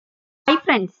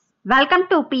friends, welcome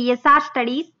to PSR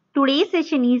Studies. Today's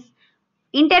session is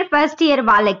Inter first year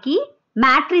వాళ్ళకి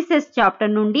matrices chapter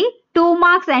నుండి 2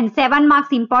 marks and 7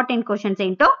 marks important questions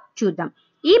ఏంటో చూద్దాం.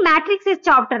 ఈ matrices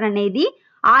chapter అనేది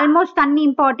almost అన్ని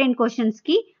ఇంపార్టెంట్ క్వశ్చన్స్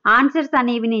కి ఆన్సర్స్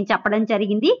అనేవి నేను చెప్పడం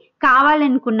జరిగింది.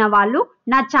 కావాలనుకున్న వాళ్ళు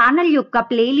నా ఛానల్ యొక్క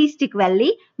ప్లేలిస్ట్ కి వెళ్ళి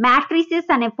matrices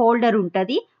అనే ఫోల్డర్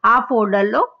ఉంటది. ఆ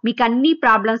ఫోల్డర్ లో మీకు అన్ని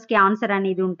ప్రాబ్లమ్స్ కి ఆన్సర్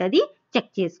అనేది ఉంటది,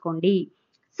 చెక్ చేసుకోండి.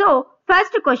 So,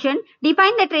 first question,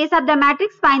 define the trace of the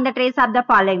matrix, find the trace of the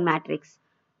following matrix.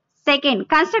 Second,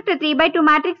 construct a 3 by 2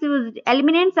 matrix whose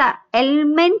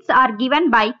elements are given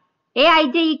by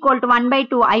Aij equal to 1 by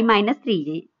 2 I minus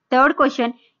 3j. Third question,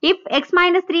 if x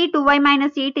minus 3 2y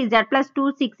minus 8 is z plus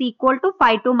 2 6 equal to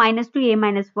 5 2 minus 2 a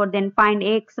minus 4, then find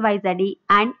x, y, z, e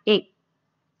and a.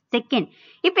 Second,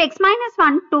 if x minus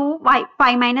 1 2 y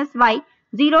 5 minus y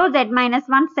 0 z minus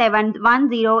 1 7 1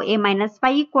 0 a minus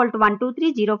 5 equal to 1 2 3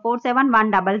 0 4 7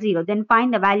 1 0 0, then find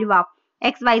the value of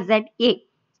x y z a.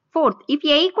 Fourth, if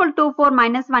a equal to 4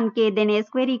 minus 1 k, then a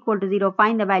square equal to 0,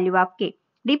 find the value of k.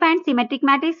 Define symmetric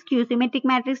matrix, q-symmetric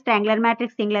matrix, triangular matrix,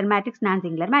 singular matrix,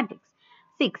 non-singular matrix.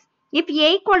 6. If a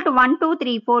equal to 1 2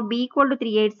 3 4, b equal to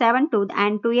 3 8 7 2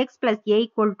 and 2x plus a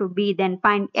equal to b, then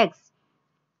find x.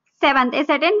 7th, a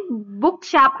certain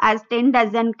bookshop has 10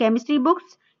 dozen chemistry books,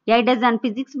 8 dozen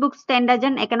physics books, 10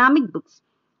 dozen economic books.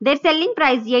 Their selling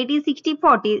price 80, 60,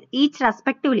 40 each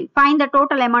respectively. Find the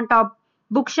total amount of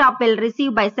bookshop will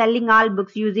receive by selling all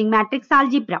books using matrix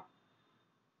algebra.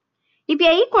 If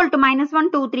a equal to minus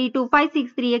 1, 2, 3, 2, 5,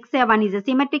 6, 3, x, 7 is a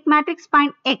symmetric matrix,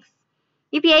 find x.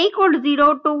 If a equal to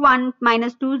 0, 2, 1,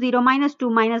 minus 2, 0, minus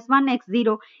 2, minus 1, x,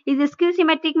 0 is a skew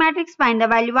symmetric matrix, find the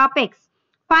value of x.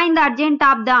 Find the adjoint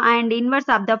of the and inverse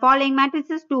of the following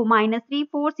matrices: 2, minus 3,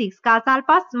 4, 6, cos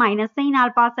alpha, minus sin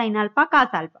alpha, cos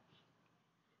alpha.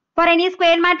 For any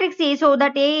square matrix A, so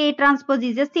that A transpose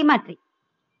is a symmetry.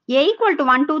 A equal to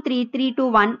 1, 2, 3, 3, 2,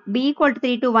 1, B equal to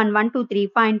 3, 2, 1, 1, 2, 3,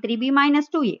 find 3B minus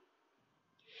 2A.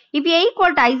 If A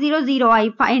equal to I 0, 0, I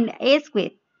find A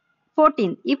square.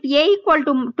 14th, if A equal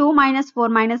to 2 minus 4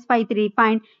 minus 5, 3,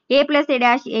 find A plus A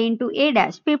dash A into A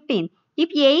dash. 15th, if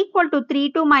A equal to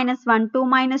 3, 2 minus 1, 2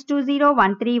 minus 2, 0,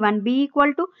 1, 3, 1, B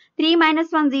equal to 3 minus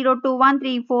 1, 0, 2, 1,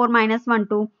 3, 4 minus 1,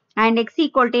 2 and x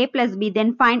equal to A plus B, then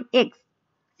find x.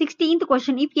 16th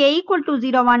question, if A equal to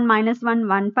 0, 1, minus 1,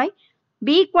 1, 5,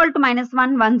 B equal to minus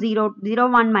 1, 1, 0, 0,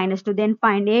 1, minus 2, then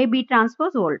find A, B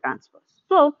transpose, whole transpose.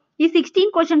 So, ఈ 16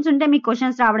 questions ఉంటే మీకు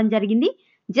questions రావడం జరిగింది.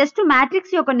 Just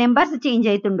matrix యొక్క numbers change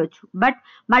అవుతుండొచ్చు, but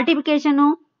multiplication,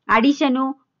 addition,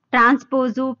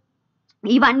 ట్రాన్స్పోజు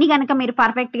ఇవన్నీ కనుక మీరు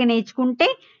పర్ఫెక్ట్గా నేర్చుకుంటే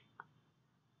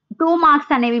 2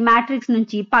 మార్క్స్ అనేవి మ్యాట్రిక్స్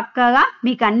నుంచి పక్కగా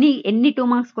మీకు ఎన్ని 2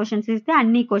 మార్క్స్ క్వశ్చన్స్ ఇస్తే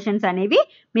అన్ని క్వశ్చన్స్ అనేవి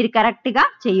మీరు కరెక్ట్గా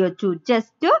చేయొచ్చు.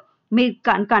 జస్ట్ మీరు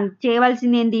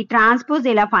చేయవలసింది ఏంటి, ట్రాన్స్పోజ్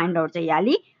ఎలా ఫైండ్ అవుట్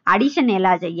చేయాలి, అడిషన్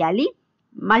ఎలా చేయాలి,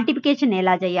 మల్టిప్లికేషన్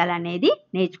ఎలా చేయాలి అనేది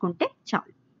నేర్చుకుంటే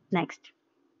చాలు. Next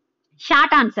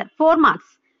short answer 4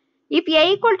 marks. If a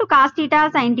equal to cos theta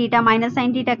sin theta minus sin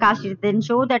theta cos theta, then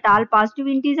show that all positive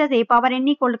integers a power n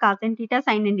equal to cos n theta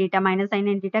sin n theta minus sin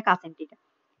n theta cos n theta.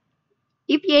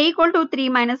 If a equal to 3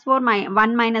 minus 4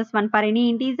 1 minus 1 for any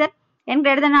integer n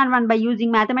greater than or 1 by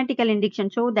using mathematical induction,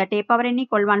 show that a power n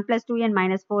equal 1 plus 2n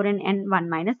minus 4n n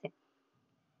 1 minus n.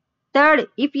 Third,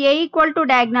 if a equal to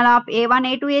diagonal of a1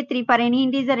 a2 a3 for any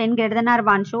integer n greater than or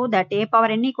 1, show that a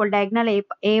power n equal diagonal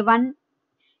a1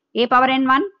 a power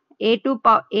n1 a2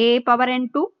 a power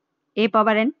n2 a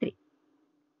power n3,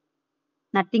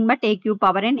 nothing but a cube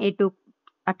power n a2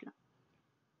 atla.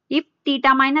 If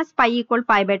theta minus pi equal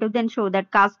 5 by 2, then show that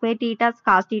cos square theta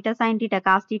sin theta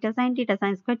sin theta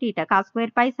sin square theta cos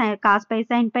square pi cos pi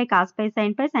sin pi cos pi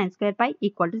sin pi sin square pi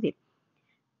equal to 0.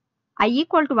 I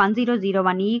equal to 1 0 0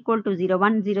 1 e equal to 0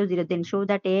 1 0 0, then show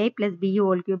that a plus b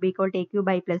whole cube equal to a cube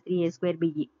I plus 3a square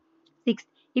be. 6.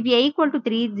 If a equal to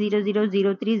 3 0 0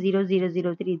 0 3 0 0 0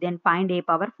 3, then find a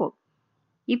power 4.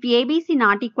 If ABC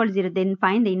not equal to 0, then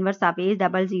find the inverse of a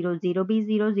double 0 0 b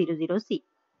 0 0 0 c.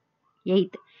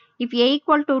 8th, if a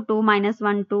equal to 2 minus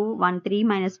 1 2 1 3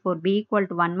 minus 4, b equal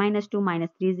to 1 minus 2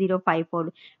 minus 3 0 5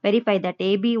 4, verify that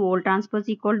AB whole transpose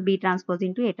equal to B transpose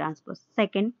into A transpose.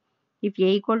 Second, if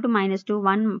A equal to minus 2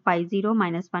 1 5 0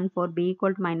 minus 1 4, B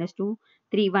equal to minus 2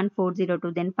 3 1 4 0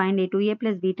 2, then find A 2A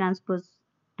plus B transpose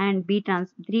and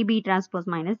 3B transpose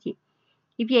minus A.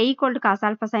 If A equal to cos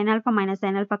alpha sin alpha minus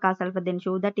sin alpha cos alpha, then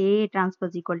show that A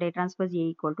transpose equal to A transpose A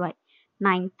equal to I.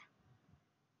 9th,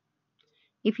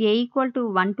 if A equal to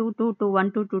 1 2 2 2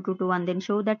 1 2 2 2 2 1, then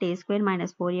show that A square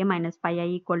minus 4A minus 5I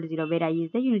equal to 0, where I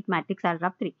is the unit matrix order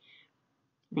of 3.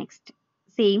 Next,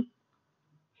 same.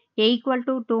 A equal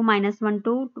to 2 minus 1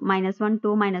 2 minus 1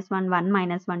 2 minus 1 1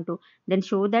 minus 1 2. Then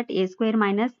show that a square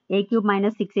minus a cube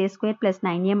minus 6a square plus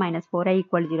 9a minus 4i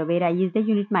equal 0, where I is the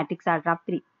unit matrix order of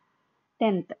 3.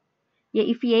 10th.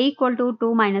 If a equal to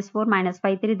 2 minus 4 minus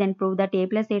 5 3, then prove that a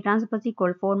plus a transpose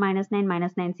equal 4 minus 9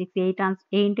 minus 9 6,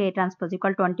 a into a transpose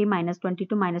equal 20 minus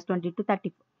 22 minus 22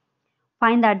 34.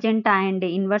 Find the adjoint and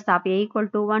inverse of a equal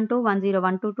to 1 2 1 0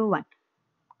 1 2 2 1.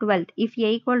 12th. If a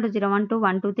equal to 0 1 2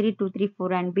 1 2 3 2 3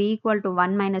 4 and b equal to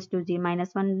 1 minus 2 0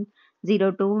 minus 1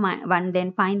 0 2 1,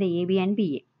 then find the ab and ba.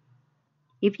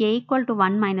 If a equal to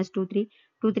 1 minus 2 3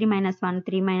 2 3 minus 1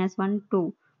 3 minus 1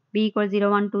 2, b equal 0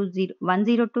 1 2 0 1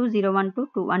 0 2 0 1 2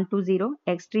 2 1 2 0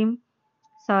 extreme.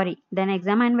 Then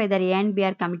examine whether a and b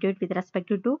are commutative with respect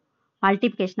to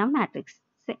multiplication of matrix.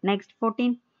 Next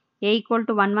 14. A equal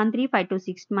to 1 1 3 5 2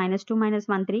 6 minus 2 minus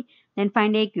 1 3, then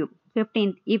find a cube.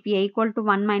 15th. If a equal to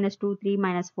 1 minus 2 3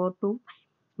 minus 4 2,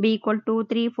 b equal to 2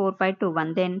 3 4 5 2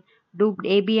 1, then do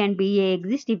ab and ba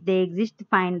exist? If they exist,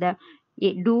 find the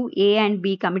do a and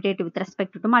b commutative with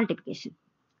respect to multiplication.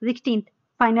 16th.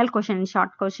 Final question in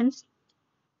short questions.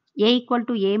 A equal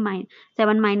to a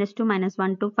 7 minus 2 minus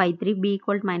 1 2 5 3, b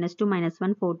equal to minus 2 minus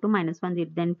 1 4 2 minus 1 0,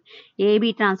 then a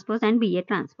b transpose and b a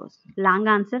transpose. Long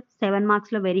answer 7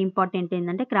 marks లో very important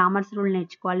ఏంటంటే Cramer's rule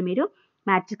నేర్చుకోవాలి, మీరు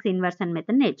matrix inversion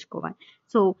method నేర్చుకోవాలి.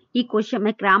 So ఈ question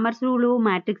Cramer's rule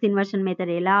matrix inversion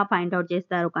method ఎలా find out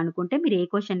చేస్తారో కనుక్కుంటే మీరు ఏ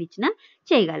క్వశ్చన్ ఇచ్చినా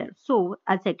చేయగలరు. సో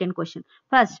అది second question.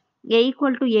 First a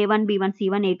equal to a1 b1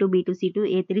 c1 a2 b2 c2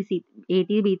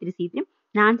 a3 b3 c3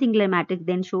 non-singular matrix,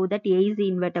 then show that a is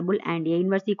invertible and a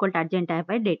inverse equal to adjoint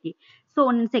by dt. So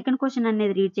second question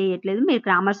అనేది read చేయట్లేదు, మీరు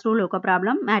Cramer's rule ఒక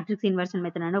problem, matrix inversion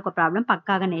method అనేది ఒక problem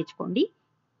పక్కాగా నేర్చుకోండి,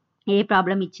 ఏ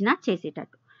problem ఇచ్చినా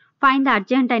చేసేటట్టు. Find the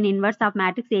adjoint and inverse of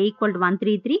matrix a equal to 1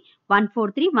 3 3 1 4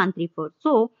 3 1 3 4.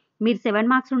 So మీరు 7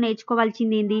 మార్క్స్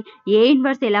నేర్చుకోవాల్సింది ఏంది, ఏ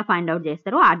ఇన్వర్స్ ఎలా ఫైండ్ అవుట్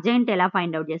చేస్తారు, అర్జెంట్ ఎలా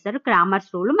ఫైండ్ అవుట్ చేస్తారు,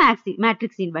 క్రామర్స్ రూల్,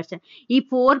 మ్యాట్రిక్స్ ఇన్వర్షన్, ఈ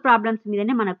 4 ప్రాబ్లమ్స్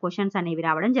మీదనే మన క్వశ్చన్స్ అనేవి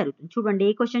రావడం జరుగుతుంది. చూడండి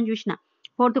ఏ క్వశ్చన్ చూసినా.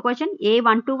 Fourth question a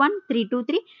 1 2 1 3 2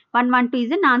 3 1 1 2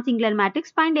 is a non-singular matrix,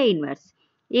 find a inverse.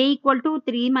 A equal to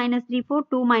 3 minus 3 4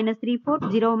 2 minus 3 4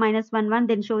 0 minus 1 1,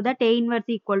 then show that a inverse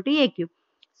equal to a cube.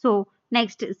 So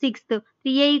next 6th,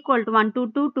 3a equal to 1 2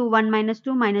 2 2 1 minus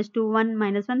 2 1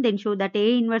 minus 1, then show that a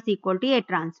inverse equal to a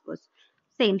transpose.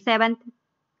 Same 7th,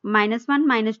 minus 1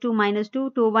 minus 2 minus 2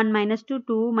 2 1 minus 2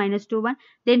 2 minus 2 1,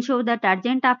 then show that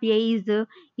adjoint of a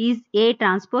is a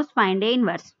transpose, find a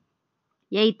inverse.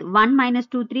 8th, 1 minus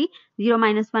 2 3 0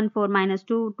 minus 1 4 minus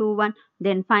 2 2 1,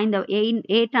 then find the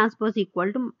a transpose equal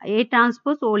to a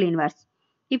transpose whole inverse.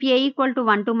 If a equal to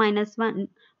 1 2 minus 1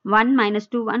 1 minus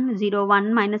 2 1 0 1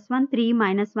 minus 1 3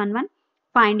 minus 1 1,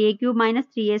 find a cube minus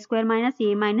 3a square minus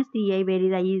a minus 3i, where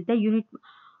is I is the unit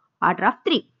order of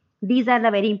 3. These are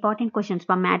the very important questions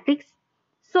for matrix.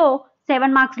 So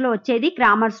 7 marks లో వచ్చేది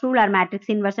Cramer's rule or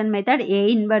matrix inversion method, A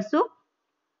inverse,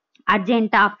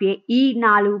 urgent of ఏ, ఈ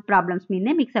 4 problems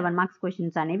మీదనే మీకు 7 marks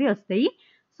questions అనేవి వస్తాయి.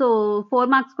 So 4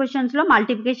 marks questions లో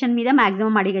multiplication మీద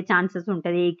maximum అడిగే ఛాన్సెస్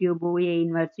ఉంటుంది, ఏ క్యూబ్, ఏ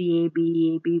ఇన్వర్స్,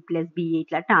 ఏబి ప్లస్ బి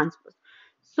ఇట్లా transpose.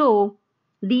 So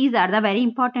these are the very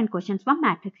important questions for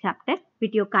matrix chapter.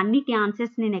 వీటి యొక్క అన్నిటి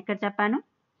ఆన్సర్స్ నేను ఎక్కడ చెప్పాను,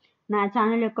 నా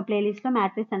ఛానల్ యొక్క ప్లేలిస్ట్ లో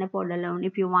మ్యాట్రిక్స్ అనే ఫోల్డర్లో ఉంది.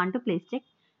 If you want to please check.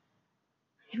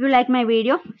 If you like my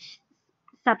video,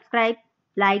 subscribe,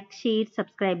 like, share,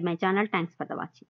 subscribe my channel. Thanks for the watching.